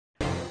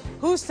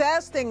Who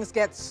says things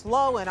get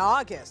slow in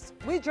August?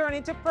 We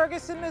journey to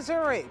Ferguson,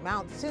 Missouri,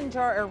 Mount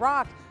Sinjar,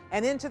 Iraq,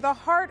 and into the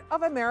heart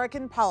of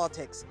American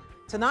politics.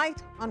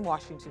 Tonight on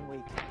Washington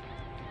Week.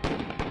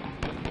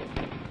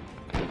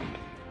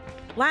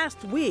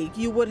 Last week,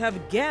 you would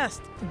have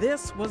guessed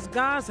this was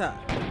Gaza.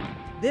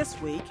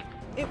 This week,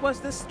 it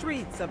was the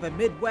streets of a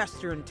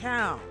Midwestern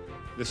town.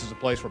 This is a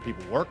place where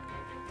people work,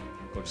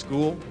 go to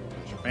school,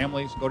 raise their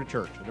families, go to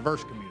church, a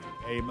diverse community,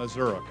 a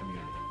Missouri community.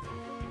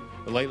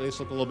 But lately, it's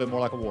looked a little bit more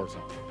like a war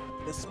zone.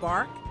 The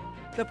spark?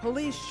 The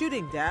police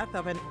shooting death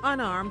of an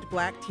unarmed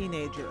black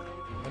teenager.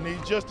 I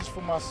need justice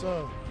for my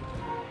son.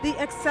 The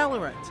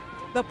accelerant?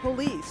 The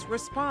police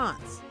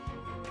response.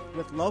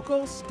 With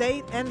local,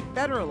 state, and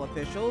federal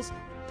officials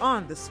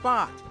on the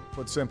spot.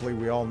 Put simply,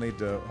 we all need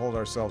to hold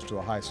ourselves to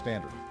a high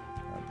standard,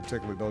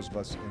 particularly those of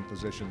us in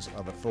positions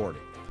of authority.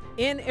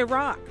 In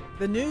Iraq,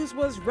 the news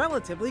was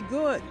relatively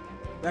good.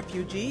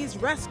 Refugees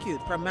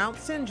rescued from Mount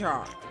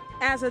Sinjar,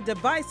 as a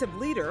divisive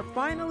leader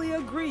finally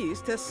agrees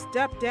to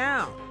step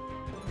down.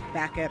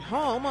 Back at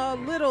home, a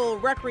little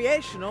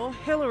recreational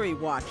Hillary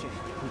watching.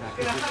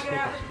 Gonna hug it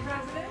out with the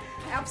president?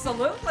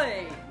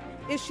 Absolutely.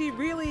 Is she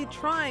really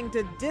trying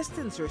to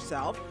distance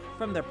herself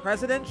from the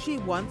president she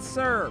once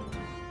served?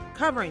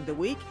 Covering the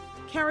week,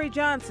 Carrie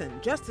Johnson,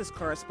 justice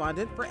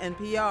correspondent for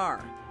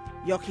NPR.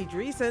 Yochi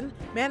Dreazen,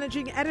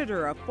 managing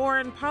editor of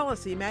Foreign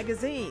Policy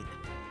magazine.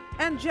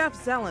 And Jeff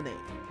Zeleny,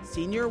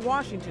 senior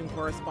Washington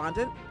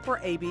correspondent for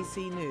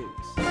ABC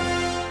News.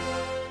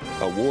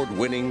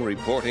 Award-winning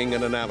reporting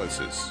and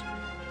analysis.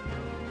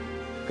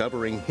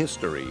 Covering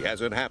history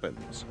as it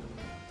happens.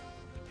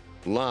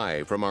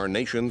 Live from our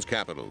nation's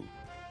capital,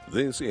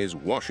 this is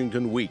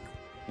Washington Week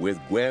with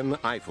Gwen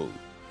Eiffel.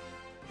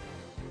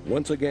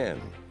 Once again,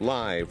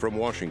 live from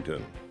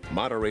Washington,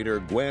 moderator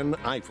Gwen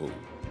Eiffel.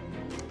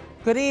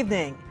 Good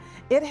evening.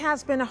 It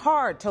has been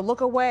hard to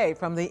look away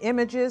from the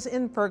images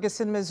in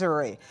Ferguson,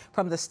 Missouri,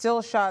 from the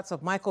still shots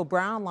of Michael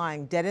Brown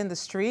lying dead in the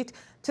street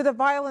to the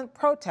violent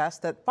protests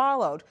that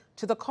followed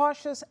to the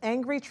cautious,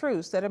 angry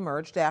truce that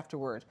emerged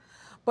afterward.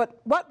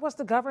 But what was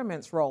the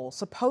government's role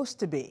supposed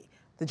to be?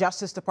 The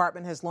Justice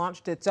Department has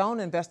launched its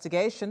own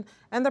investigation,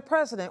 and the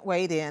president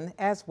weighed in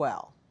as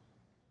well.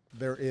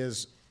 There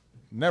is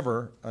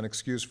never an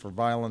excuse for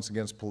violence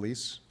against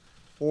police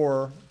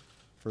or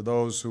for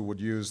those who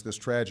would use this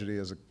tragedy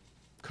as a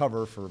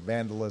cover for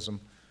vandalism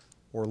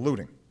or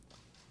looting.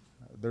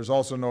 There's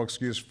also no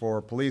excuse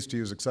for police to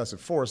use excessive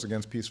force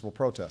against peaceful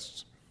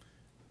protests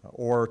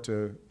or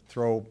to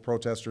throw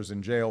protesters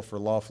in jail for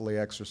lawfully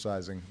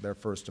exercising their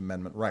First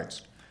Amendment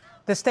rights.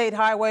 The State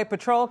Highway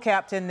Patrol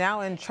captain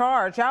now in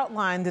charge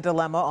outlined the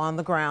dilemma on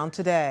the ground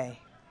today.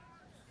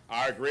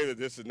 I agree that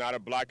this is not a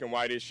black and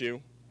white issue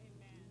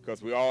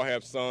because we all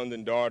have sons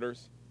and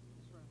daughters.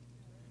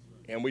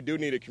 And we do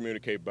need to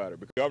communicate better.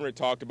 The governor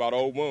talked about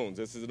old wounds.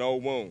 This is an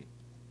old wound.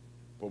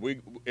 But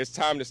it's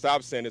time to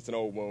stop saying it's an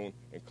old wound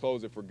and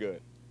close it for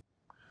good.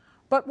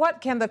 But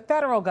what can the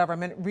federal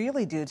government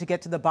really do to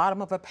get to the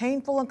bottom of a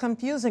painful and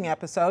confusing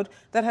episode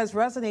that has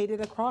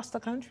resonated across the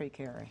country,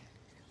 Carrie?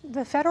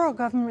 The federal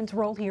government's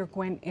role here,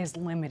 Gwen, is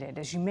limited.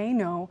 As you may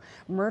know,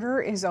 murder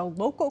is a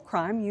local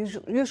crime,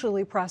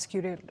 usually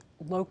prosecuted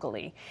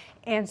locally.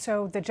 And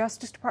so the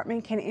Justice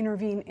Department can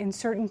intervene in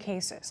certain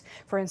cases.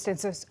 For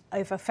instance,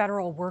 if a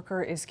federal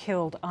worker is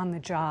killed on the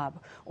job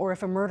or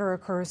if a murder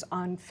occurs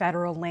on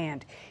federal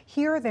land.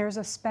 Here, there's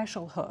a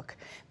special hook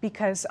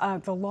because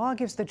the law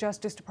gives the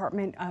Justice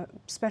Department a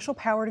special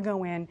power to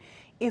go in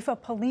if a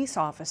police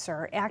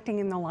officer acting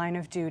in the line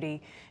of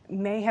duty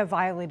may have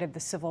violated the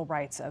civil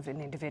rights of an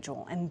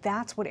individual. And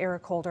that's what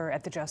Eric Holder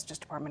at the Justice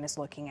Department is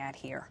looking at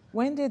here.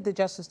 When did the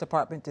Justice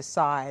Department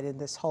decide in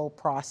this whole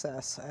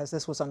process, as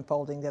this was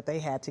unfolding, that they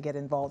had to get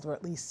involved, or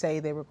at least say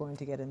they were going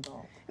to get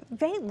involved?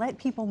 They let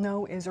people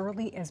know as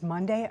early as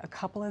Monday, a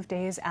couple of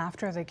days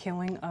after the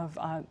killing of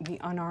the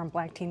unarmed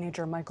black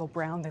teenager Michael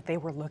Brown, that they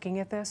were looking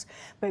at this.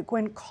 But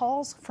when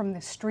calls from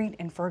the street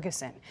in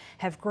Ferguson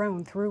have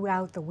grown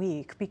throughout the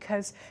week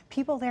because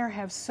people there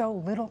have so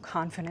little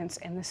confidence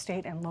in the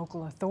state and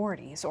local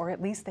authorities, or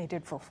at least they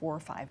did for 4 or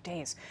 5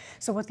 days.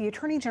 So what the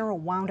Attorney General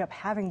wound up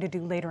having to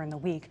do later in the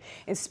week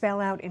is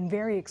spell out in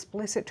very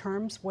explicit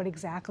terms what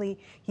exactly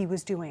he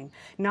was doing.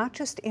 Not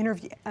just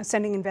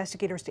sending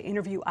investigators to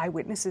interview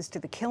eyewitnesses to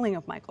the killing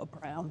of Michael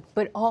Brown,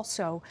 but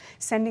also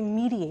sending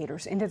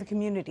mediators into the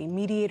community,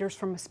 mediators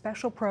from a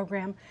special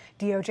program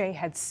DOJ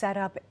had set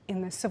up in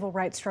the civil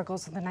rights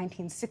struggles of the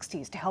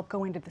 1960s to help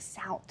go into the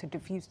South to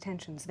diffuse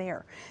tensions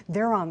there.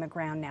 They're on the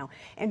ground now.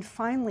 And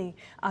finally,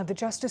 the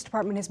Justice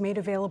Department has made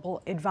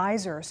available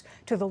advisors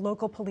to the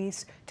local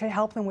police to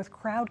help them with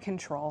crowd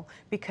control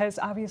because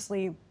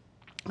obviously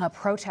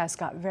protests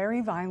got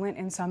very violent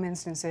in some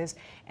instances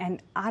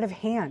and out of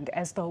hand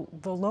as the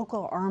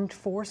local armed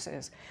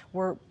forces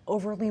were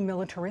overly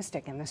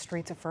militaristic in the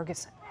streets of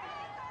Ferguson.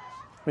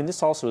 I mean,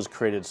 this also has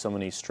created so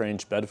many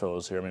strange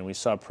bedfellows here. I mean, we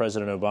saw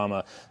President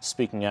Obama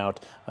speaking out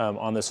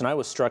on this, and I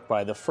was struck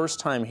by the first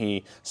time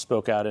he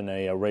spoke out in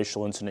a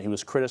racial incident. He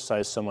was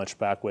criticized so much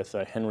back with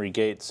Henry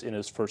Gates in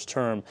his first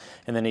term,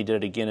 and then he did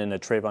it again in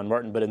Trayvon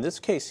Martin. But in this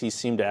case, he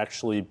seemed to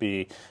actually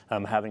be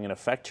having an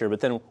effect here. But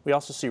then we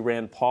also see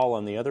Rand Paul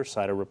on the other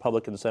side, a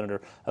Republican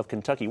senator of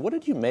Kentucky. What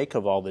did you make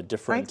of all the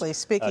different Frankly,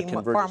 speaking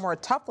far more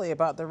toughly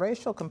about the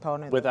racial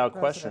component. Without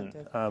question.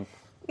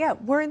 Yeah,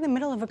 we're in the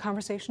middle of a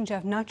conversation,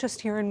 Jeff, not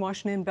just here in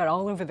Washington, but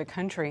all over the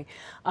country,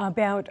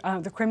 about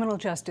the criminal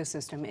justice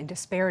system and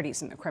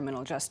disparities in the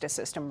criminal justice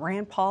system.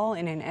 Rand Paul,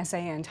 in an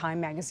essay in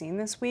Time magazine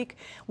this week,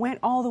 went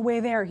all the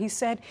way there. He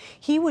said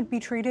he would be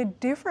treated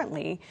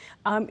differently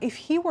if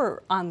he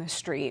were on the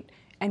street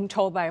and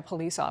told by a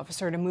police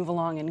officer to move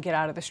along and get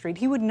out of the street.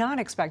 He would not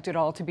expect it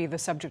all to be the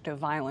subject of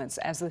violence,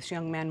 as this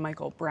young man,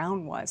 Michael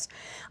Brown, was.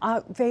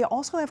 They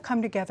also have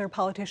come together,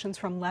 politicians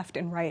from left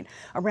and right,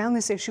 around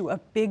this issue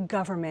of big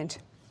government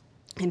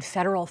and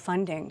federal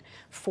funding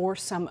for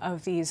some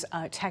of these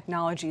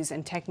technologies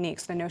and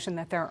techniques. The notion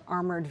that there are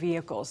armored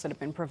vehicles that have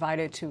been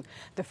provided to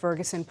the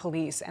Ferguson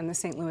police and the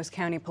St. Louis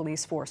County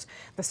Police Force,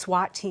 the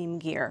SWAT team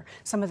gear,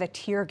 some of the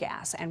tear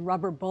gas and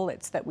rubber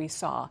bullets that we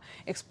saw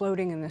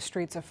exploding in the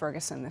streets of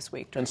Ferguson this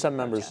week. And some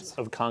members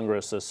of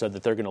Congress said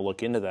that they're going to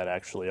look into that,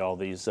 actually, all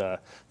these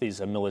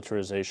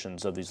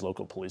militarizations of these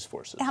local police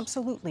forces.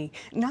 Absolutely.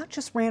 Not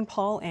just Rand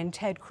Paul and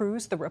Ted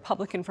Cruz, the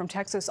Republican from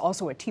Texas,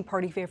 also a Tea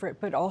Party favorite,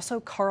 but also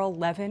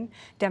Carl Levin,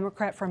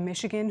 Democrat from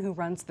Michigan, who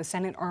runs the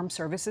Senate Armed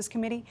Services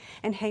Committee,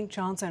 and Hank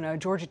Johnson, a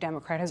Georgia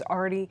Democrat, has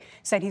already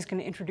said he's going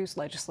to introduce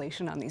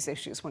legislation on these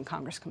issues when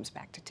Congress comes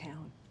back to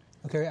town.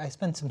 Okay, I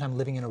spent some time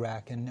living in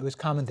Iraq, and it was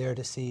common there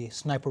to see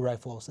sniper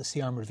rifles, to see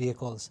armored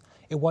vehicles.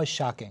 It was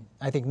shocking.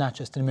 I think not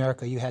just in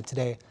America. You had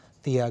today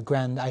the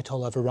Grand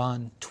Ayatollah of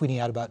Iran tweeting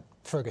out about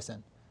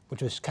Ferguson,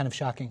 which was kind of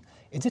shocking.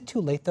 Is it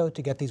too late, though,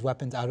 to get these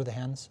weapons out of the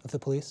hands of the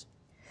police?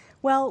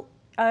 Well,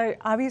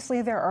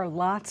 obviously, there are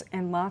lots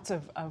and lots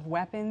of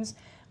weapons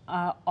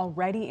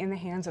already in the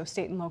hands of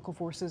state and local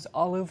forces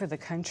all over the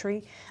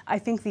country. I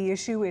think the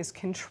issue is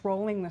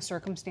controlling the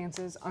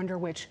circumstances under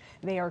which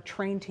they are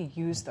trained to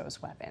use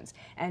those weapons.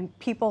 And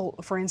people,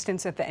 for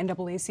instance, at the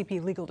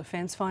NAACP Legal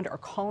Defense Fund are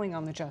calling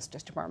on the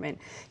Justice Department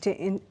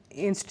to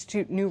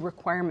institute new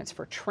requirements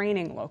for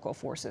training local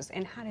forces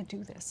and how to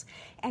do this.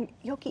 And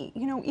Yochi,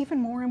 even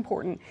more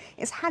important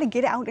is how to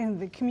get out into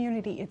the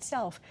community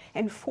itself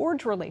and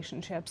forge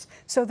relationships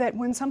so that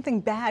when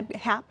something bad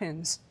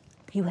happens,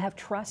 you have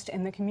trust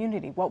in the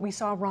community. What we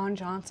saw Ron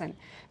Johnson,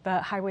 the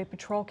highway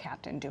patrol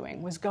captain,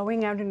 doing was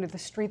going out into the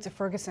streets of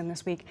Ferguson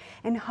this week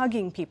and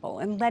hugging people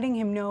and letting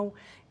them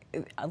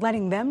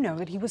know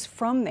that he was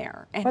from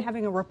there and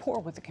having a rapport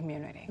with the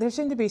community. There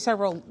seem to be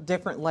several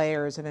different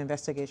layers of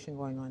investigation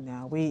going on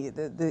now.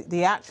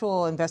 The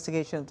actual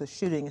investigation of the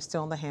shooting is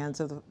still in the hands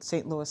of the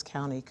St. Louis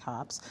County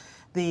cops.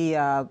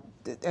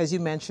 As you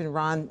mentioned,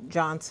 Ron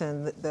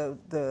Johnson,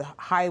 the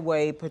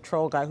highway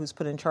patrol guy who's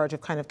put in charge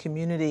of kind of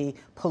community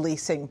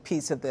policing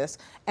piece of this.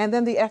 And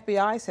then the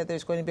FBI said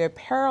there's going to be a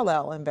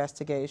parallel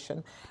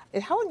investigation.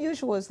 How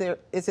unusual is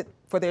it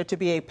for there to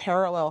be a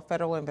parallel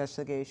federal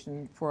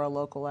investigation for a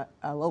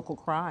local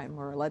crime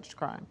or alleged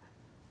crime?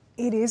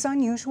 It is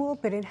unusual,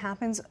 but it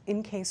happens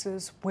in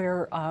cases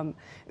where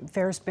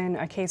there's been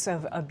a case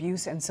of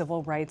abuse and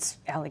civil rights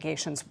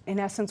allegations. In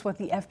essence, what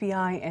the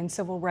FBI and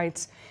civil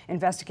rights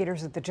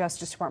investigators at the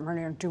Justice Department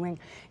are doing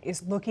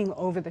is looking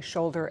over the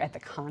shoulder at the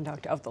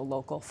conduct of the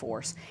local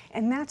force.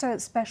 And that's a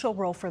special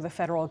role for the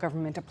federal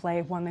government to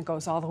play, one that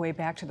goes all the way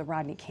back to the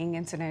Rodney King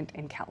incident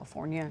in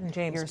California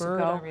James years Byrd,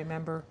 ago. I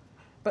remember.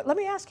 But let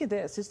me ask you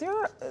this.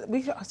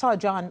 We saw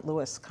John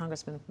Lewis,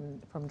 congressman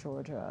from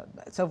Georgia,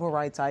 civil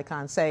rights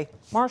icon, say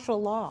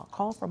martial law,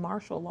 call for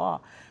martial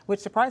law, which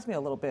surprised me a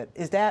little bit.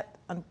 Is that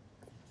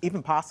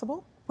even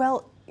possible?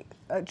 Well,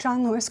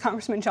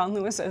 Congressman John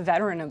Lewis, a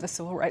veteran of the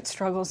civil rights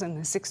struggles in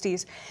the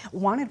 60s,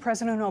 wanted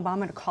President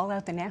Obama to call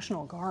out the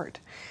National Guard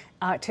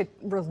to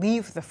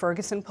relieve the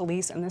Ferguson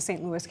police and the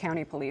St. Louis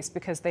County police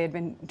because they had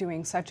been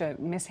doing such a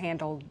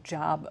mishandled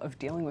job of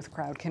dealing with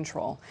crowd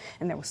control,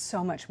 and there was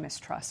so much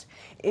mistrust.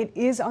 It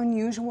is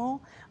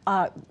unusual.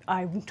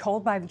 I'm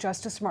told by the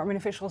Justice Department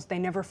officials they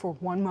never for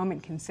one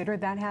moment considered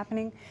that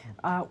happening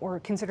or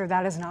considered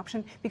that as an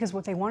option, because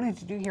what they wanted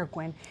to do here,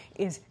 Gwen,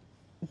 is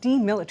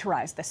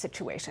demilitarize the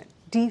situation,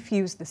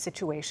 defuse the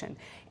situation,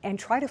 and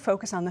try to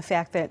focus on the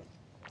fact that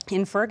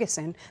in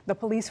Ferguson, the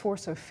police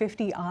force of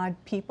 50-odd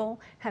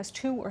people has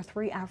 2 or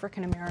 3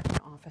 African-American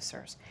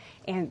officers.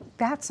 And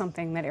that's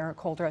something that Eric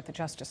Holder at the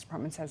Justice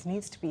Department says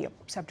needs to be a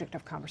subject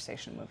of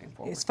conversation moving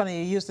forward. It's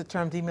funny, you used the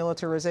term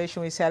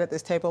demilitarization. We sat at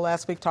this table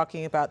last week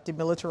talking about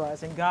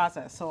demilitarizing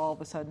Gaza. So all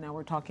of a sudden now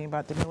we're talking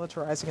about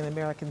demilitarizing an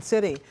American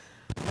city.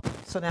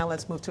 So now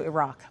let's move to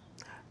Iraq.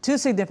 Two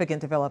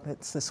significant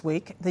developments this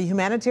week. The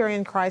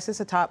humanitarian crisis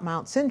atop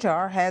Mount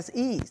Sinjar has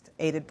eased,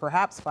 aided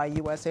perhaps by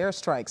U.S.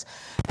 airstrikes.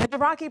 And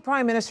Iraqi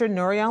Prime Minister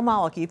Nouri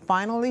al-Maliki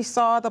finally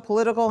saw the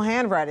political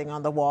handwriting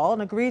on the wall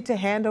and agreed to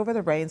hand over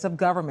the reins of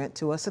government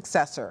to a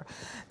successor.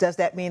 Does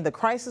that mean the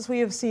crisis we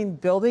have seen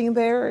building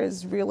there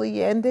is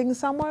really ending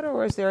somewhat,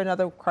 or is there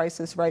another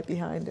crisis right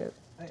behind it?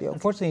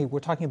 Unfortunately,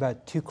 we're talking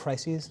about two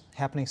crises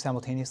happening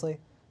simultaneously.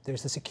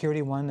 There's the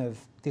security one of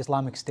the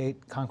Islamic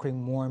State conquering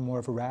more and more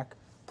of Iraq,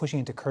 pushing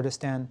into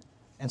Kurdistan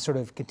and sort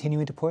of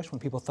continuing to push when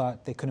people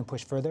thought they couldn't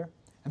push further.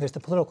 And there's the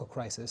political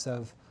crisis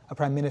of a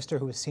prime minister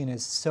who is seen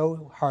as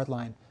so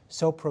hardline,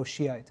 so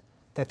pro-Shiite,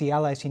 that the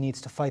allies he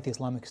needs to fight the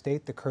Islamic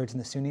State, the Kurds and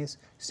the Sunnis,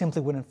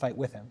 simply wouldn't fight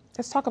with him.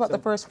 Let's talk about the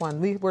first one.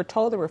 We were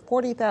told there were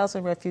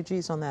 40,000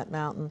 refugees on that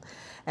mountain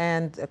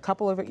and a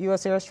couple of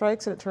U.S.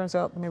 airstrikes, and it turns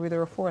out maybe there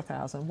were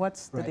 4,000.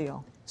 What's the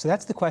deal? So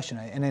that's the question,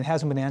 and it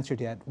hasn't been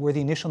answered yet. Were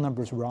the initial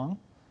numbers wrong?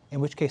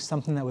 In which case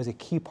something that was a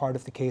key part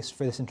of the case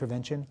for this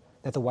intervention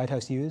that the White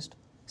House used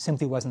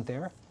simply wasn't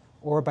there?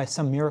 Or by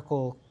some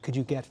miracle, could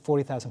you get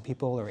 40,000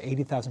 people or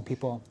 80,000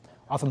 people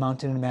off a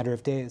mountain in a matter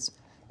of days?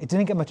 It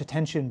didn't get much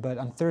attention, but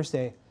on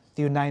Thursday,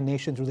 the United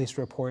Nations released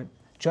a report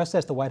just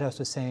as the White House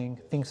was saying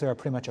things are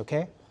pretty much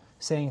okay,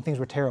 saying things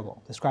were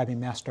terrible, describing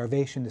mass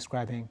starvation,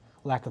 describing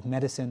lack of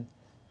medicine.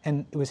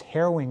 And it was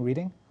harrowing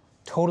reading,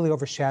 totally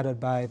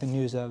overshadowed by the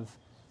news of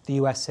the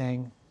U.S.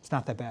 saying it's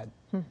not that bad.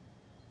 I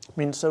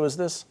mean, so is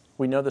this,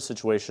 we know the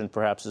situation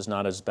perhaps is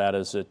not as bad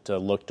as it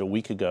looked a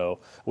week ago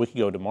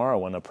tomorrow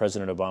when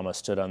President Obama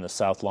stood on the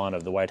South Lawn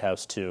of the White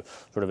House to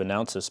sort of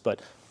announce this.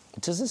 But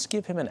does this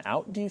give him an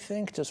out, do you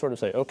think, to sort of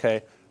say,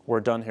 okay, we're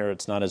done here,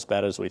 it's not as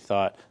bad as we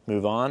thought,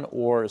 move on,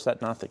 or is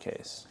that not the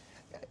case?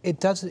 It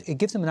does. It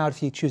gives him an out if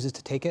he chooses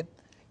to take it.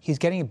 He's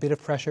getting a bit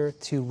of pressure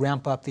to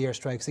ramp up the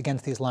airstrikes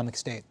against the Islamic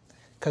State,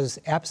 because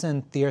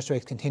absent the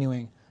airstrikes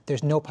continuing,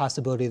 there's no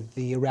possibility that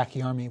the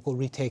Iraqi army will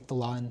retake the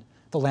land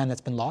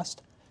that's been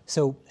lost.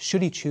 So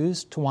should he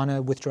choose to want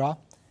to withdraw,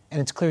 and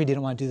it's clear he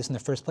didn't want to do this in the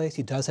first place,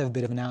 he does have a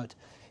bit of an out.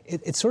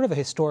 It's sort of a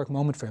historic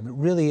moment for him. It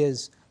really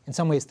is, in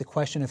some ways, the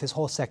question of his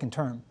whole second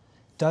term.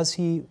 Does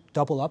he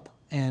double up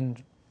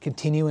and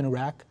continue in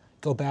Iraq,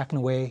 go back in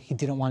a way he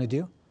didn't want to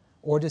do?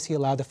 Or does he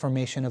allow the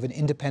formation of an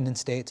independent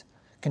state,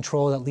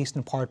 controlled at least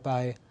in part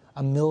by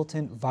a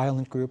militant,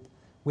 violent group?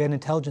 We had an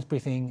intelligence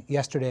briefing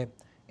yesterday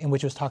in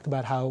which it was talked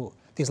about how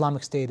the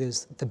Islamic State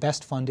is the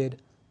best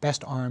funded,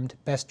 best armed,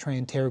 best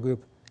trained terror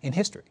group in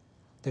history.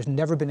 There's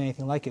never been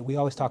anything like it. We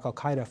always talk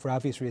Al-Qaeda for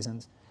obvious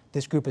reasons.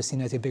 This group is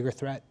seen as a bigger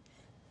threat.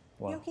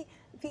 Wow. Yochi,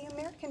 the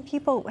American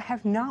people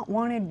have not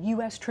wanted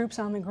U.S. troops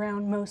on the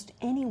ground most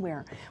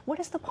anywhere. What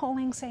does the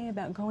polling say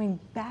about going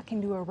back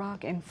into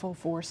Iraq in full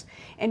force?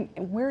 And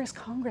where is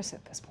Congress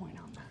at this point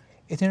on that?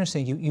 It's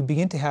interesting. You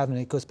begin to have, and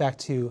it goes back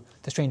to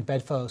the strange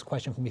bedfellows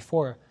question from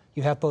before,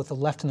 you have both the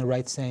left and the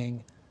right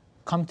saying,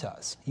 come to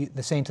us.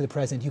 They're saying to the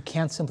president, you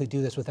can't simply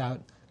do this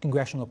without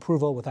congressional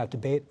approval, without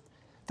debate.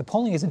 The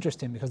polling is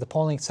interesting because the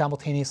polling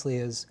simultaneously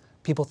is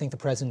people think the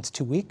president's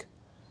too weak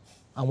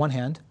on one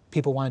hand,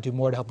 people want to do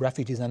more to help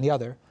refugees on the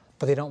other,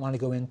 but they don't want to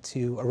go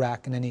into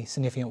Iraq in any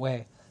significant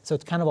way. So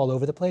it's kind of all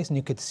over the place, and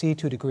you could see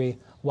to a degree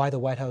why the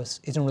White House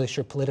isn't really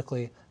sure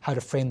politically how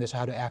to frame this or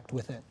how to act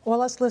with it. Well,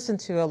 let's listen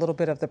to a little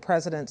bit of the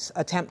president's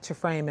attempt to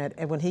frame it.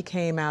 And when he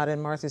came out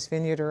in Martha's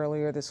Vineyard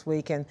earlier this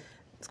week and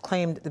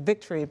claimed the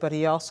victory, but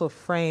he also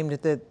framed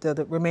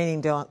the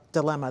remaining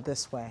dilemma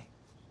this way.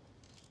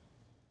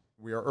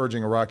 We are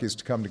urging Iraqis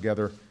to come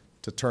together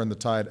to turn the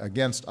tide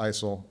against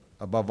ISIL,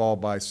 above all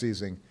by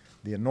seizing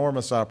the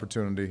enormous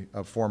opportunity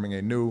of forming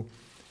a new,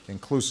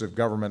 inclusive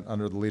government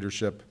under the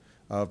leadership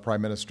of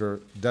Prime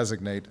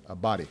Minister-designate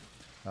Abadi.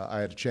 I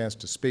had a chance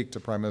to speak to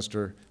Prime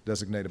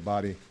Minister-designate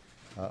Abadi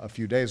a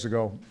few days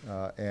ago,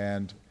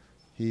 and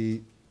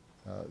he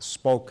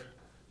spoke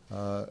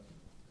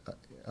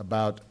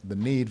about the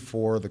need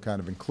for the kind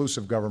of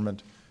inclusive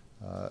government,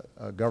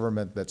 a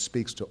government that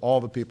speaks to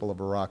all the people of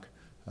Iraq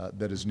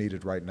that is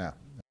needed right now.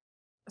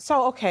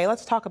 So, okay,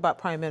 let's talk about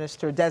Prime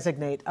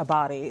Minister-designate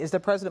Abadi. Is the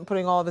president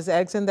putting all of his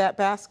eggs in that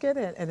basket,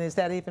 and is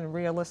that even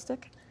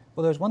realistic?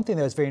 Well, there's one thing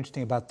that was very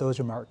interesting about those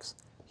remarks.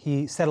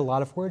 He said a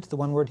lot of words. The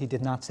one word he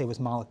did not say was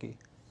Maliki.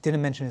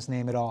 Didn't mention his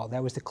name at all.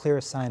 That was the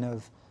clearest sign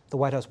of the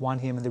White House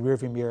wanting him in the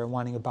rearview mirror,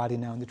 wanting Abadi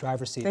now in the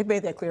driver's seat. They've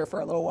made that clear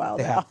for a little while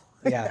now.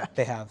 Yeah,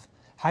 they have.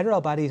 Haider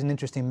al-Abadi is an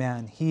interesting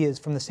man. He is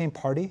from the same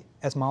party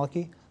as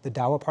Maliki, the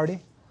Dawa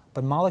party,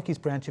 but Maliki's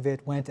branch of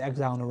it went into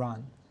exile in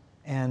Iran.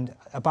 And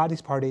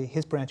Abadi's party,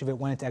 his branch of it,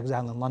 went into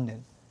exile in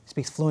London. He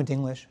speaks fluent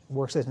English,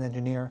 works as an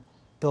engineer,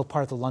 built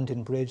part of the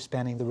London Bridge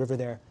spanning the river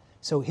there.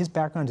 So his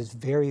background is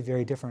very,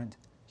 very different.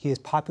 He is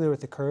popular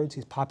with the Kurds,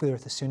 he's popular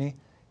with the Sunni.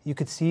 You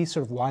could see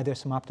sort of why there's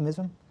some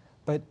optimism,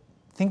 but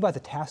think about the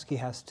task he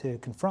has to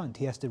confront.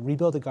 He has to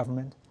rebuild a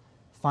government,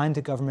 find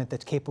a government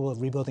that's capable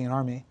of rebuilding an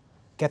army,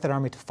 get that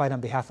army to fight on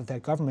behalf of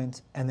that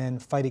government, and then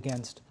fight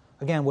against,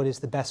 again, what is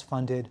the best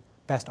funded,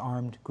 best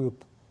armed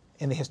group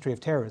in the history of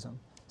terrorism.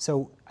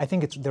 So I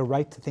think they're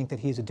right to think that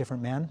he's a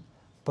different man,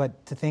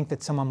 but to think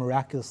that somehow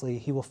miraculously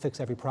he will fix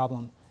every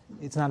problem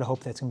it's not a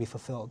hope that's going to be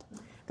fulfilled.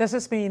 Does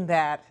this mean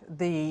that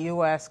the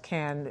U.S.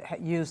 can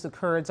use the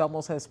Kurds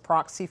almost as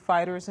proxy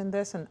fighters in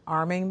this and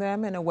arming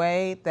them in a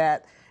way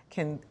that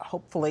can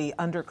hopefully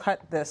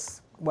undercut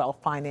this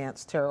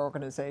well-financed terror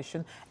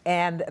organization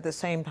and at the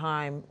same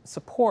time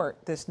support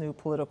this new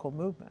political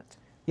movement?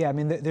 Yeah, I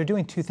mean, they're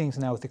doing two things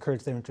now with the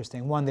Kurds that are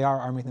interesting. One, they are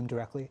arming them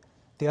directly.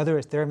 The other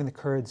is they're having the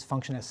Kurds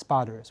function as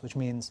spotters, which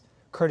means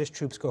Kurdish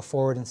troops go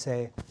forward and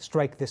say,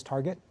 strike this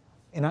target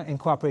in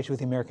cooperation with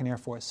the American Air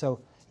Force. So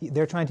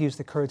they're trying to use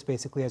the Kurds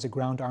basically as a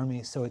ground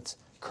army, so it's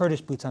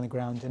Kurdish boots on the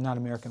ground and not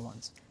American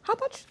ones. How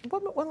much,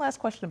 one last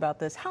question about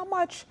this, how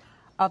much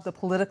of the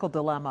political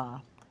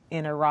dilemma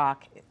in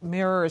Iraq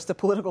mirrors the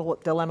political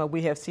dilemma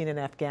we have seen in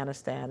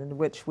Afghanistan, in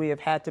which we have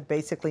had to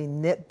basically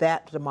knit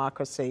that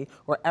democracy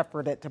or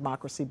effort at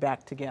democracy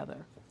back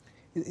together?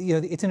 You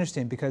know, it's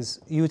interesting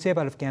because you would say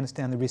about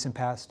Afghanistan in the recent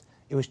past,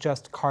 it was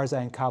just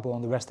Karzai and Kabul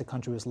and the rest of the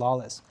country was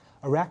lawless.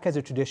 Iraq has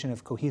a tradition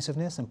of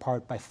cohesiveness, in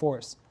part by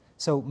force.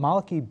 So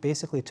Maliki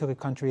basically took a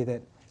country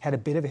that had a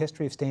bit of a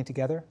history of staying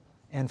together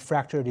and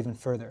fractured it even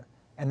further.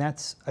 And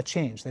that's a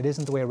change. That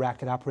isn't the way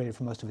Iraq had operated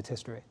for most of its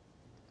history.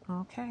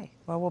 Okay.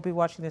 Well, we'll be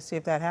watching to see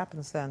if that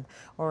happens then,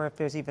 or if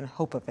there's even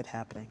hope of it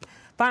happening.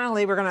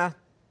 Finally, we're going to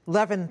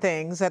leaven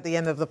things at the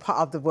end of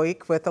the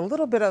week with a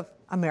little bit of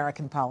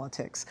American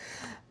politics.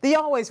 The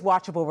always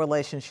watchable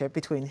relationship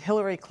between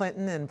Hillary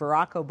Clinton and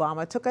Barack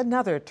Obama took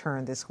another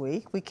turn this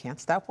week. We can't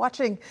stop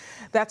watching.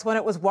 That's when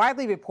it was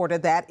widely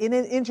reported that in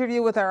an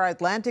interview with our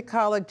Atlantic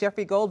colleague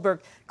Jeffrey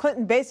Goldberg,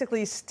 Clinton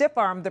basically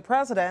stiff-armed the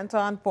president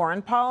on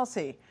foreign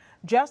policy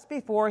just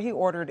before he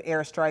ordered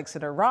airstrikes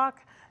in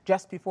Iraq,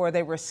 just before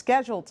they were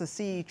scheduled to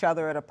see each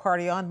other at a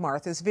party on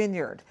Martha's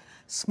Vineyard.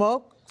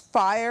 Smoke,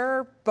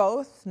 fire,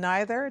 both,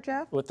 neither,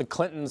 Jeff? With the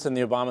Clintons and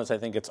the Obamas, I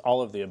think it's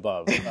all of the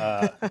above.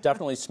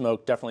 Definitely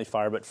smoke, definitely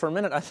fire. But for a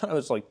minute, I thought I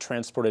was like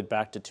transported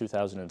back to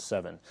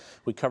 2007.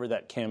 We covered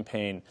that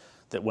campaign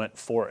that went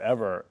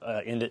forever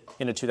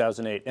into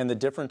 2008. And the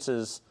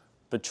differeces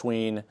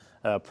between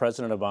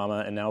President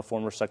Obama and now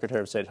former Secretary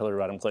of State Hillary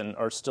Rodham Clinton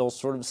are still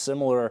sort of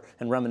similar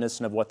and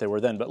reminiscent of what they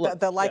were then. But look,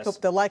 the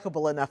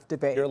likable enough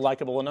debate. You're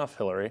likable enough,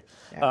 Hillary.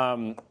 Yeah.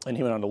 And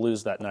he went on to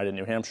lose that night in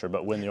New Hampshire,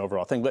 but win the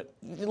overall thing. But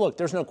look,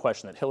 there's no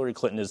question that Hillary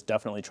Clinton is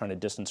definitely trying to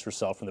distance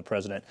herself from the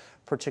president,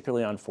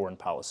 particularly on foreign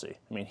policy.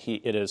 I mean,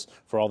 it is,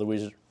 for all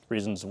the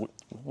reasons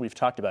we've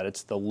talked about,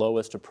 it's the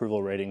lowest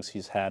approval ratings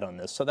he's had on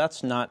this. So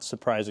that's not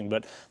surprising.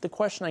 But the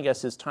question, I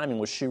guess, is timing.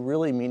 Was she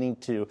really meaning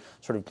to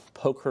sort of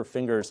poke her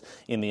fingers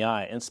in the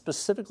eye? And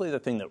specifically the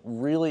thing that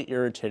really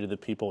irritated the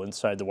people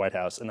inside the White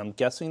House, and I'm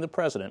guessing the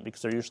president,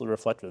 because they're usually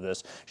reflective of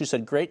this, she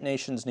said great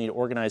nations need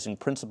organizing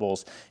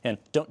principles, and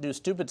don't do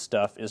stupid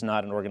stuff is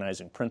not an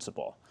organizing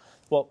principle.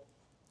 Well,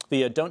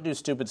 the don't do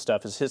stupid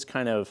stuff is his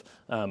kind of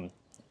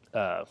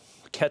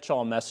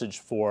catch-all message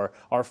for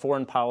our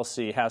foreign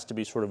policy has to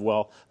be sort of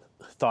well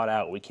thought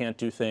out. We can't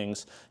do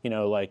things,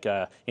 like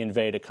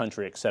invade a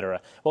country, et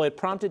cetera. Well, it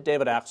prompted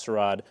David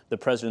Axelrod, the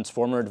president's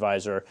former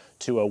advisor,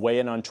 to weigh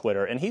in on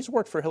Twitter. And he's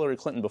worked for Hillary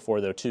Clinton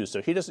before, though, too,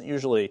 so he doesn't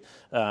usually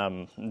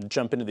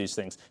jump into these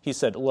things. He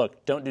said,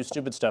 look, don't do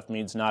stupid stuff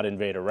means not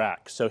invade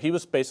Iraq. So he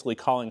was basically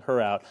calling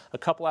her out. A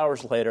couple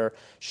hours later,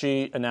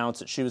 she announced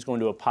that she was going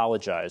to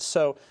apologize.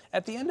 So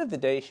at the end of the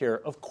day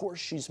here, of course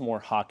she's more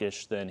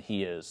hawkish than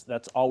he is.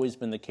 That's always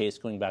been the case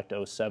going back to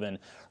 2007.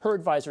 Her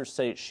advisors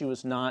say she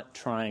was not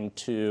trying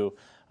to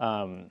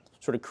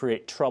sort of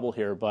create trouble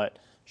here, but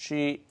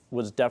she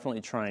was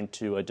definitely trying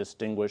to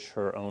distinguish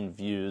her own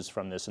views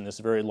from this in this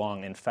very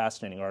long and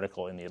fascinating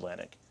article in The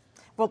Atlantic.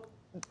 Well,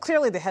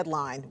 clearly the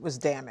headline was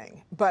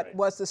damning, but right.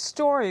 Was the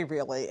story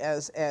really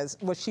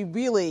was she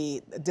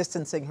really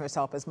distancing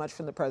herself as much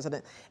from the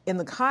president in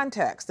the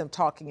context of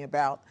talking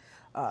about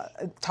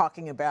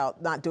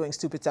not doing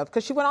stupid stuff?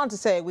 Because she went on to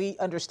say, we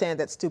understand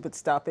that stupid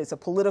stuff is a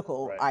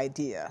political right.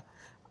 idea.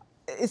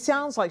 It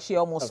sounds like she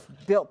almost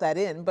built that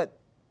in, but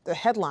the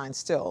headline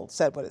still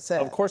said what it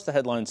said. Of course the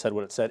headline said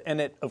what it said.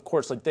 And it, of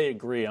course, they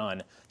agree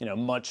on,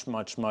 much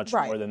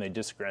right. more than they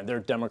disagree on. They're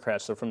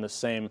Democrats. They're from the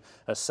same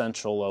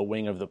essential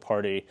wing of the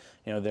party.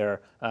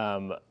 They're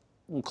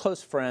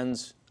close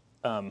friends,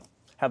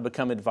 have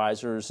become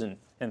advisors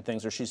and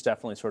things, or she's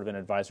definitely sort of an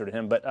advisor to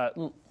him. But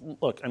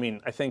look,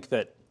 I think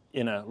that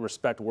in a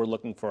respect, we're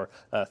looking for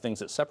things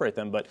that separate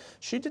them, but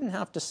she didn't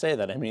have to say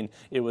that.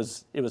 It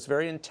was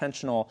very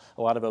intentional,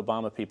 a lot of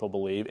Obama people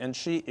believe, and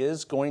she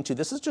is going to,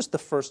 this is just the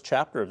first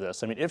chapter of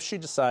this. If she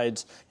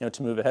decides,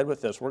 to move ahead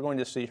with this, we're going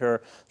to see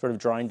her sort of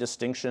drawing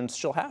distinctions.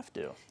 She'll have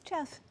to.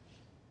 Jeff,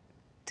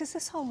 does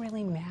this all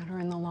really matter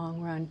in the long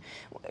run?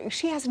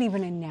 She hasn't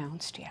even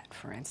announced yet,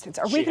 for instance.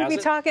 Are we going to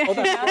be talking? Oh,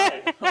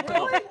 that's right.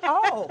 Really?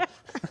 Oh.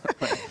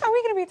 Are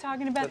we going to be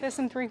talking about this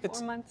in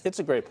 3-4 months? It's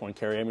a great point,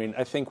 Carrie.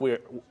 I think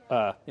we're,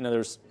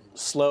 there's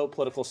slow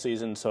political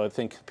season, so I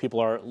think people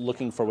are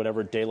looking for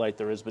whatever daylight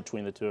there is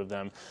between the two of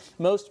them.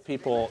 Most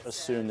people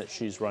assume that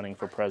she's running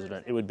for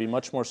president. It would be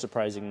much more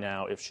surprising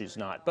now if she's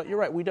not. But you're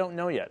right, we don't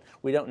know yet.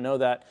 We don't know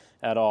that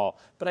at all.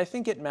 But I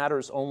think it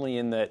matters only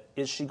in that,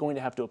 is she going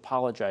to have to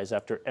apologize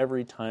after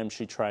every time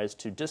she tries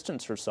to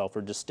distance herself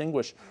or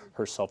distinguish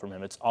herself from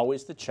him? It's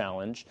always the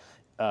challenge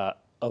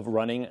of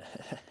running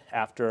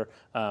after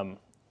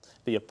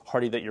the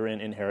party that you're in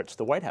inherits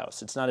the White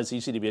House. It's not as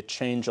easy to be a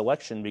change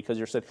election because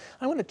you're saying,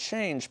 I'm going to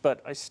change,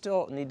 but I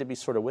still need to be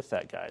sort of with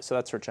that guy. So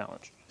that's her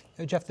challenge.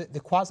 Jeff, the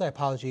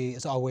quasi-apology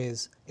is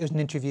always, it was an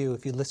interview.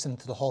 If you listen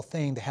to the whole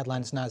thing, the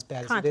headline is not as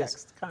bad as it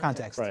is.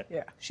 Context. Right.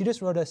 Yeah. She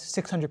just wrote a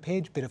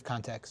 600-page bit of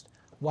context.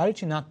 Why did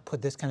she not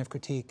put this kind of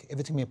critique, if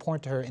it's going to be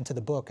important to her, into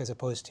the book as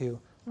opposed to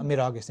a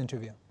mid-August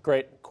interview?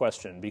 Great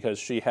question, because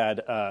she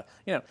had,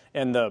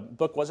 and the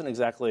book wasn't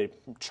exactly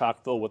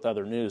chock full with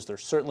other news. There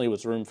certainly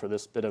was room for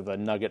this bit of a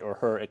nugget or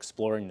her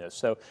exploring this.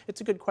 So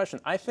it's a good question.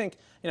 I think,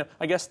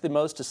 I guess the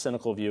most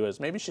cynical view is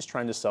maybe she's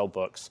trying to sell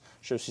books.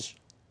 So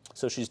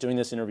she's doing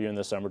this interview in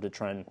the summer to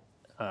try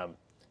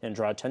and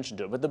draw attention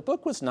to it. But the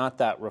book was not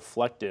that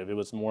reflective. It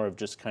was more of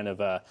just kind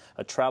of a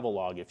travel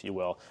log, if you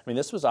will. I mean,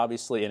 this was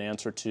obviously an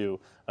answer to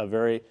a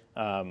very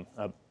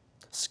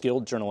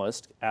skilled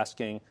journalist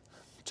asking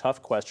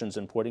tough questions,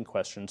 important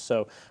questions.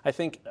 So I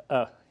think,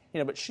 but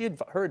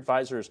her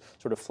advisors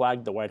sort of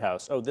flagged the White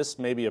House. Oh, this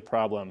may be a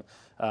problem.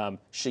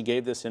 She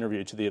gave this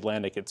interview to The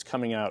Atlantic. It's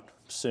coming out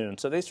soon.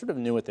 So they sort of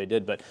knew what they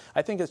did. But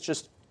I think it's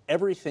just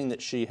everything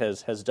that she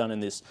has done in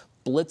this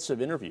blitz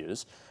of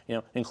interviews,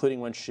 including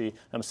when she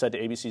said to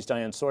ABC's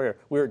Diane Sawyer,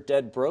 we were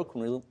dead broke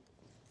when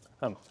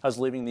I was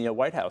leaving the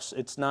White House.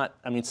 It's not,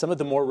 some of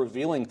the more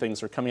revealing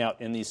things are coming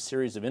out in these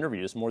series of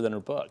interviews more than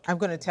her book. I'm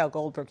going to tell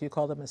Goldberg you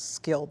called him a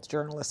skilled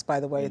journalist, by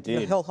the way.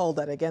 Indeed. He'll hold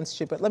that against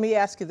you. But let me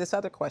ask you this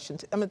other question.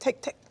 Let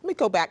me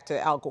go back to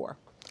Al Gore,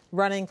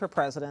 running for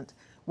president,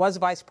 was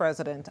vice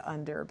president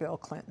under Bill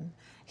Clinton.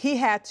 He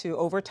had to,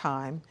 over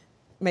time,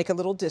 make a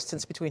little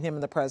distance between him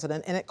and the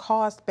president, and it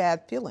caused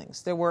bad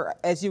feelings. There were,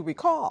 as you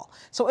recall.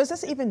 So is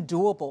this even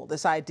doable,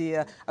 this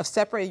idea of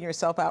separating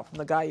yourself out from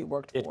the guy you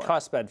worked for? It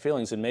cost bad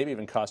feelings and maybe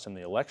even cost him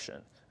the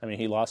election.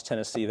 He lost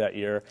Tennessee that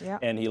year,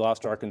 and he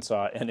lost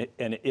Arkansas. And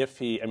if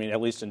he, at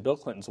least in Bill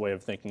Clinton's way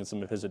of thinking,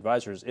 some of his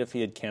advisors, if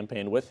he had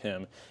campaigned with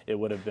him, it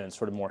would have been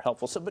sort of more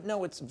helpful. So, but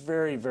no, it's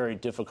very, very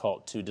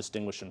difficult to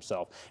distinguish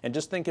himself. And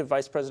just think if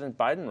Vice President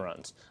Biden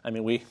runs.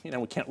 We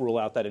can't rule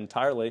out that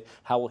entirely.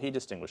 How will he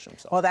distinguish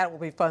himself? Well, that will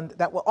be fun.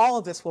 All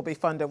of this will be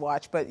fun to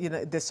watch. But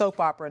the soap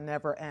opera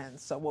never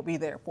ends, so we'll be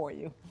there for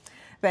you.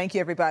 Thank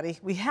you, everybody.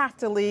 We have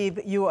to leave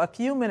you a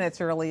few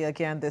minutes early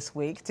again this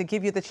week to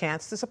give you the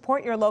chance to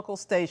support your local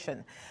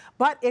station.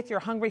 But if you're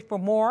hungry for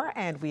more,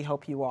 and we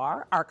hope you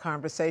are, our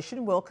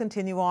conversation will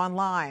continue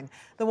online.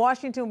 The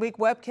Washington Week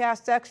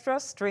Webcast Extra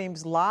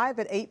streams live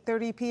at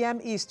 8:30 p.m.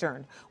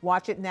 Eastern.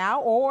 Watch it now,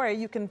 or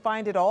you can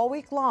find it all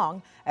week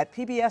long at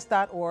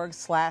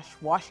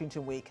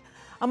pbs.org/Washington Week.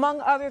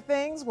 Among other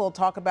things, we'll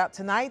talk about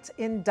tonight's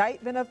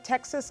indictment of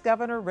Texas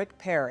Governor Rick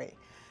Perry.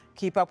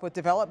 Keep up with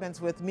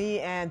developments with me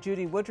and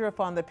Judy Woodruff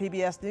on the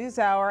PBS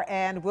NewsHour,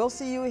 and we'll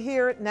see you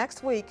here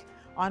next week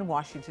on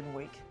Washington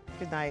Week.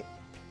 Good night.